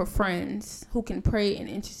God for friends who can pray and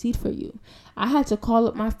intercede for you. I had to call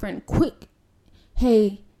up my friend quick.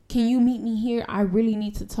 Hey, can you meet me here? I really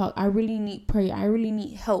need to talk. I really need prayer. I really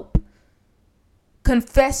need help.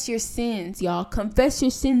 Confess your sins, y'all. Confess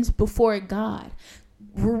your sins before God.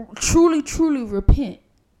 Truly, truly repent.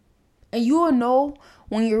 And you will know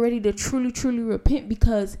when you're ready to truly, truly repent,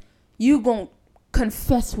 because you're going to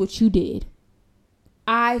confess what you did.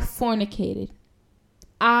 I fornicated.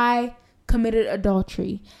 I committed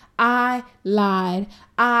adultery. I lied.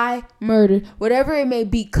 I murdered. Whatever it may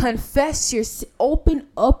be, confess your sin. Open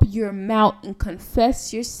up your mouth and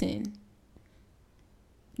confess your sin.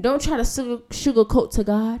 Don't try to sugarcoat to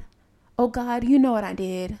God. Oh God, you know what I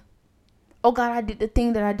did. Oh God, I did the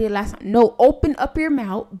thing that I did last time. No, open up your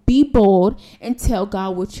mouth, be bold, and tell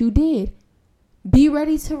God what you did. Be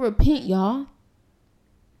ready to repent, y'all.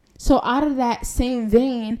 So out of that same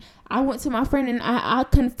vein, I went to my friend and I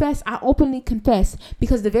confessed. I openly confessed,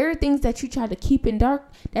 because the very things that you try to keep in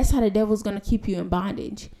dark, that's how the devil's going to keep you in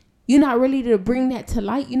bondage. You're not ready to bring that to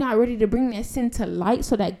light. You're not ready to bring that sin to light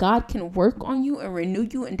so that God can work on you and renew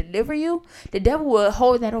you and deliver you. The devil will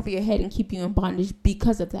hold that over your head and keep you in bondage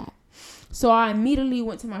because of that. So I immediately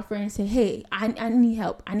went to my friend and said, hey, I need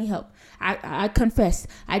help. I need help. I confess.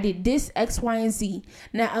 I did this, X, Y, and Z.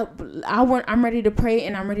 Now I'm ready to pray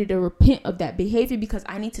and I'm ready to repent of that behavior, because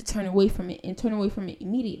I need to turn away from it and turn away from it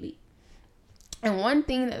immediately. And one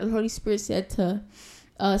thing that the Holy Spirit said to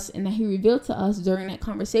us and that he revealed to us during that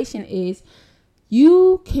conversation is,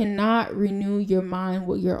 you cannot renew your mind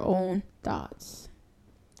with your own thoughts.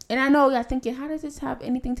 And I know y'all thinking, how does this have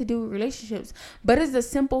anything to do with relationships? But it's the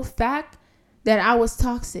simple fact that I was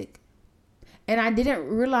toxic. And I didn't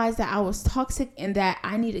realize that I was toxic and that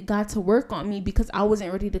I needed God to work on me, because I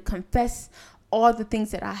wasn't ready to confess all the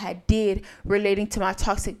things that I had did relating to my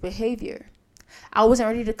toxic behavior. I wasn't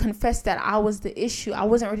ready to confess that I was the issue. I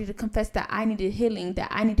wasn't ready to confess that I needed healing, that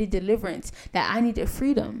I needed deliverance, that I needed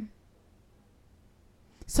freedom.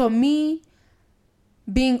 So me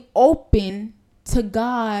being open to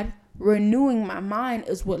God renewing my mind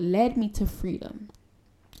is what led me to freedom.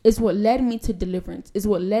 is what led me to deliverance, is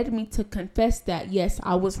what led me to confess that, yes,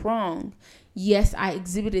 I was wrong. Yes, I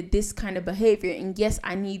exhibited this kind of behavior. And yes,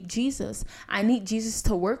 I need Jesus. I need Jesus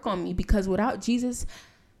to work on me, because without Jesus,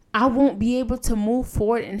 I won't be able to move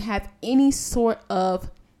forward and have any sort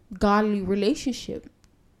of godly relationship.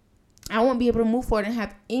 I won't be able to move forward and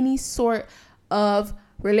have any sort of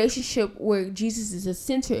relationship where Jesus is the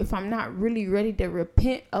center if I'm not really ready to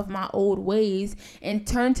repent of my old ways and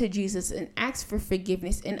turn to Jesus and ask for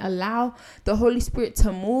forgiveness and allow the Holy Spirit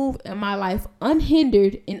to move in my life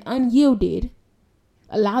unhindered and unyielded.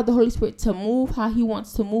 Allow the Holy Spirit to move how he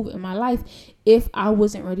wants to move in my life if I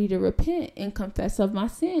wasn't ready to repent and confess of my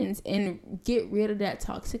sins and get rid of that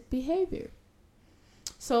toxic behavior.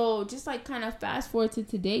 So just like kind of fast forward to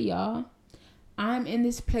today, y'all, I'm in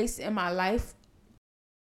this place in my life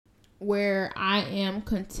where I am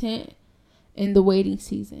content in the waiting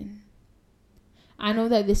season. I know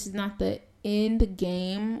that this is not the end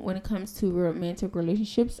game when it comes to romantic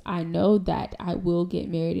relationships. I know that I will get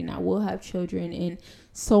married and I will have children and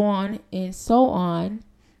so on and so on.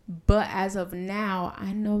 But as of now,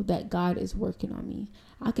 I know that God is working on me.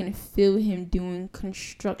 I can feel him doing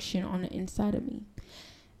construction on the inside of me.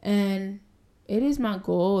 And it is my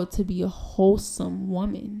goal to be a wholesome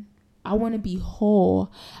woman. I want to be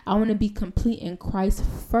whole. I want to be complete in Christ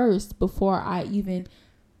first before I even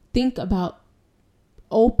think about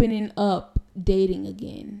opening up dating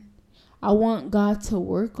again. I want God to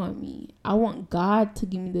work on me. I want God to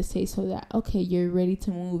give me the say so that, okay, you're ready to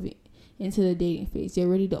move into the dating phase. You're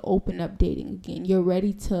ready to open up dating again. You're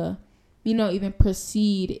ready to, even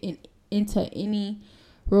proceed into any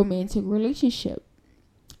romantic relationship.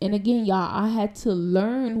 And again, y'all, I had to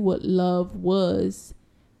learn what love was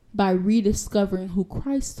by rediscovering who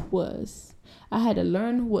Christ was. I had to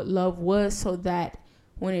learn what love was so that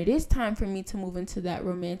when it is time for me to move into that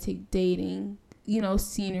romantic dating,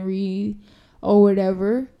 scenery or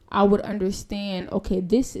whatever, I would understand, okay,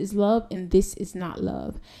 this is love and this is not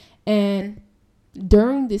love. And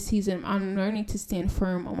during this season, I'm learning to stand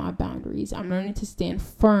firm on my boundaries. I'm learning to stand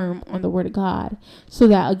firm on the word of God so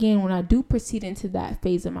that, again, when I do proceed into that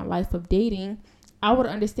phase of my life of dating, I would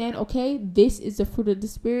understand, okay, this is the fruit of the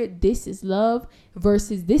Spirit. This is love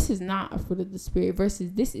versus this is not a fruit of the Spirit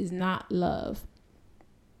versus this is not love.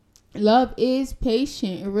 Love is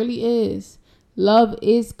patient. It really is. Love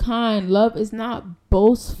is kind. Love is not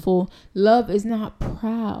boastful. Love is not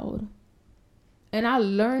proud. And I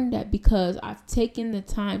learned that because I've taken the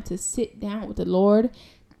time to sit down with the Lord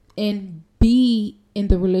and be in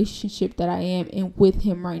the relationship that I am in with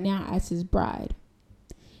him right now as his bride.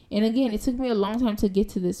 And again, it took me a long time to get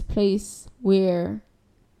to this place where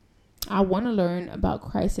I want to learn about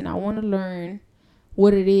Christ and I want to learn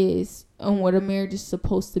what it is and what a marriage is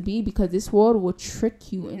supposed to be, because this world will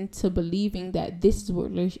trick you into believing that this is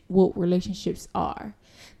what relationships are.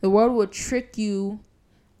 The world will trick you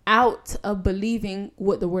out of believing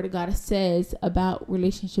what the word of God says about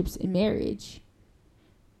relationships and marriage.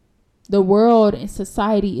 The world and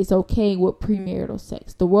society is okay with premarital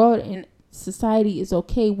sex. The world and society is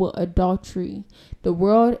okay with adultery. The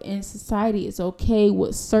world and society is okay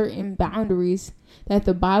with certain boundaries that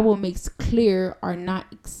the Bible makes clear are not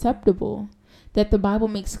acceptable, that the Bible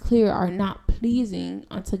makes clear are not pleasing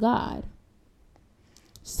unto God.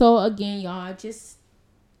 So again, y'all, just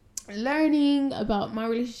learning about my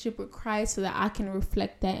relationship with Christ so that I can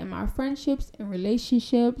reflect that in my friendships and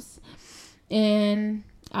relationships. And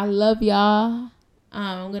I love y'all.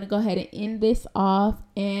 I'm going to go ahead and end this off.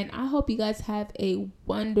 And I hope you guys have a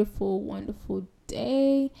wonderful, wonderful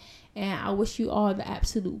day. And I wish you all the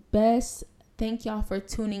absolute best. Thank y'all for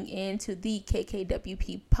tuning in to the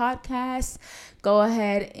KKWP podcast. Go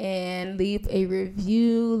ahead and leave a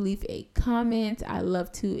review, leave a comment. I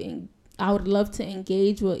would love to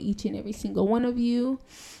engage with each and every single one of you.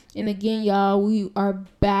 And again, y'all, we are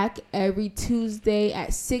back every Tuesday at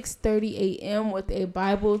 6:30 a.m. with a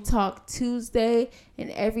Bible Talk Tuesday, and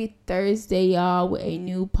every Thursday, y'all, with a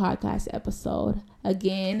new podcast episode.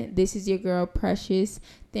 Again, this is your girl Precious.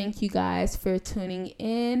 Thank you guys for tuning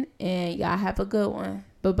in, and y'all have a good one.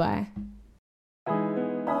 Bye-bye.